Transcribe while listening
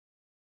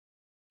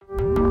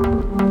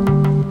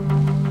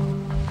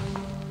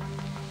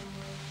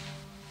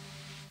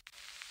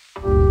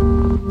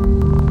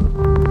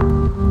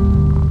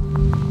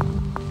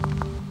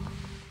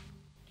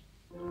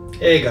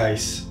Hey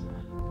guys,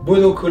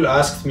 budocool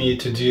asked me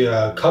to do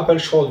a couple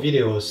short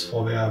videos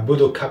for their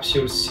Budo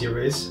capsule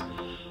series,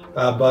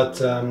 but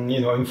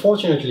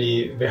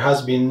unfortunately there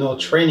has been no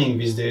training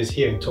these days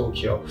here in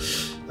Tokyo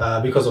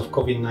because of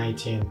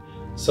COVID-19.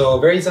 So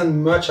there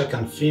isn't much I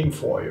can film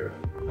for you,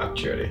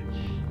 actually.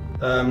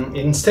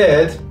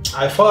 Instead,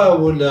 I thought I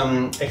would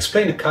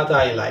explain a kata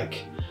I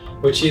like,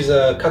 which is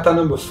kata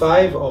number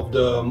 5 of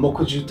the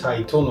Mokuju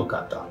Taito no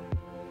kata.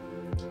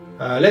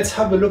 Let's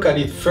have a look at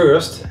it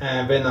first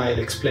and then I'll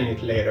explain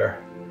it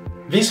later.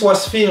 This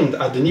was filmed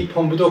at the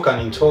Nippon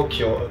Budokan in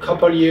Tokyo a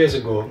couple years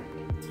ago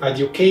at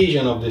the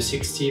occasion of the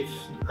 60th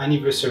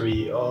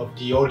anniversary of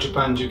the All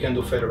Japan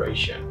Jukendo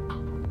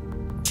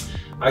Federation.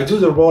 I do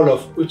the role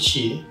of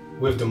Uchi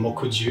with the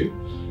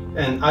Mokuju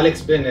and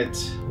Alex Bennett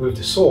with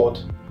the sword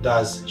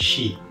does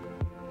Shi.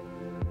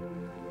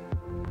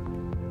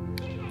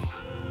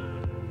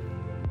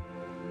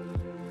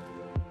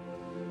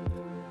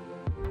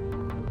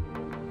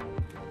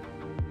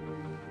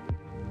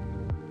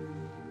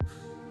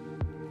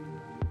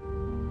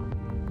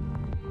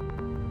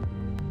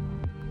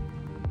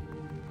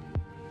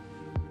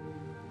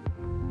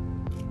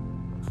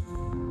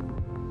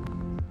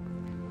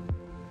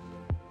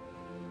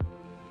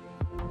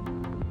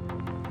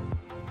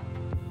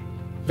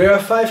 There are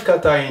 5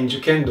 kata in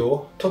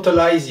Jukendo,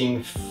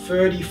 totalizing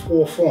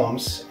 34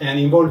 forms and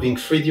involving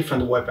 3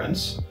 different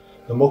weapons: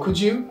 the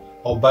Mokuju,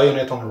 or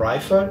bayonet on a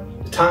rifle,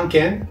 the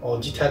tanken, or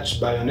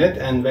detached bayonet,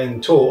 and then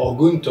to, or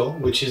gunto,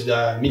 which is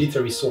the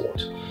military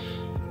sword.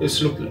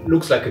 This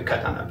looks like a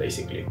katana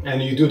basically,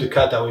 and you do the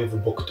kata with the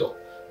bokuto.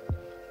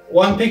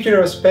 One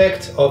peculiar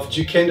aspect of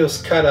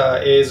Jukendo's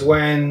kata is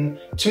when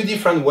 2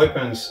 different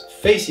weapons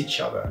face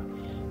each other.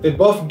 They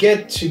both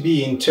get to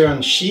be in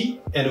turn Shi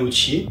and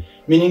Uchi,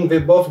 meaning they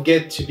both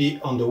get to be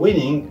on the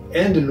winning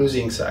and the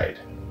losing side.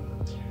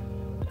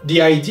 The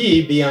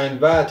idea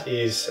behind that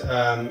is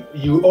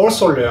you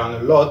also learn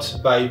a lot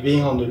by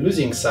being on the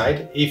losing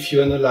side if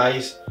you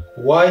analyze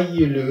why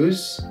you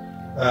lose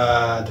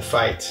the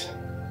fight.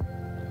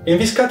 In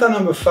this kata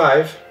number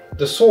 5,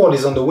 the sword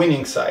is on the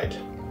winning side.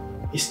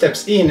 He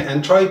steps in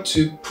and tries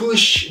to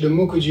push the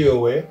Mokuju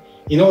away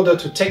in order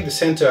to take the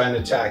center and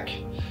attack.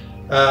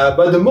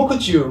 But the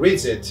Mokuju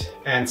reads it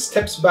and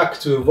steps back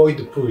to avoid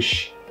the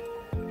push.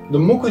 The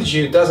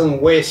Mokuju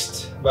doesn't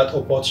waste that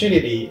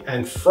opportunity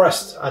and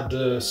thrusts at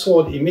the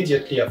sword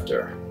immediately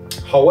after.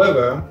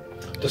 However,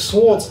 the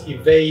swords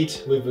evade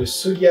with a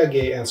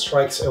Suryage and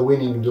strikes a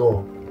winning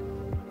Do.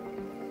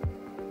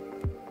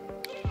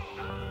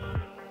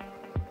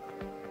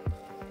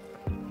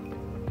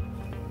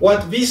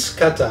 What this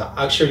kata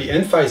actually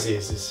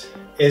emphasizes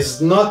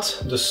is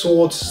not the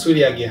sword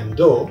Suryage and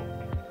Do.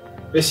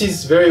 This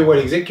is very well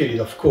executed,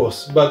 of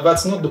course, but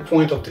that's not the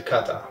point of the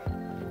kata.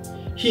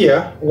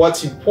 Here,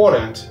 what's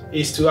important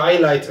is to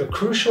highlight a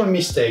crucial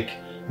mistake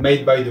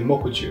made by the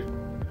Mokuju.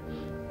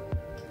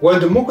 When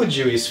the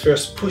Mokuju is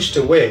first pushed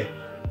away,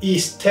 he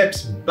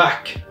steps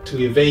back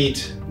to evade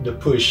the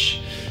push.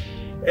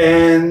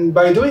 And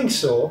by doing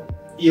so,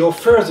 he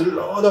offers a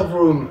lot of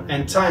room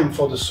and time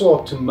for the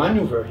sword to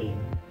maneuver him.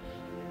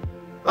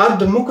 Had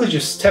the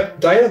Mokuju stepped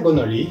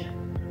diagonally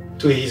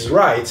to his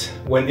right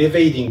when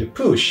evading the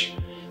push,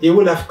 he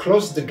would have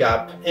closed the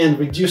gap and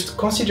reduced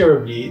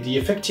considerably the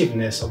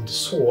effectiveness of the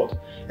sword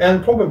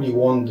and probably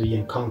won the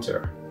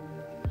encounter.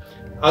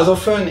 As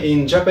often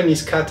in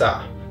Japanese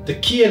kata, the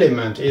key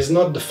element is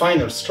not the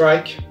final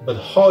strike, but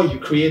how you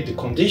create the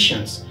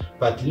conditions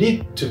that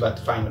lead to that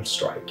final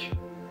strike.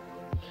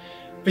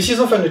 This is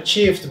often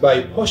achieved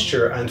by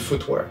posture and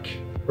footwork,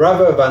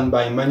 rather than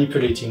by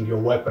manipulating your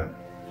weapon.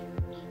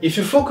 If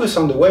you focus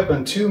on the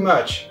weapon too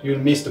much, you'll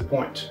miss the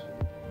point.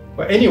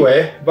 But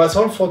anyway, that's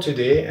all for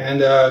today, and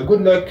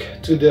good luck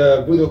to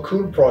the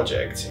budocool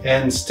project,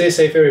 and stay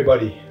safe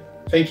everybody.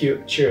 Thank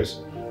you,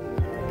 cheers.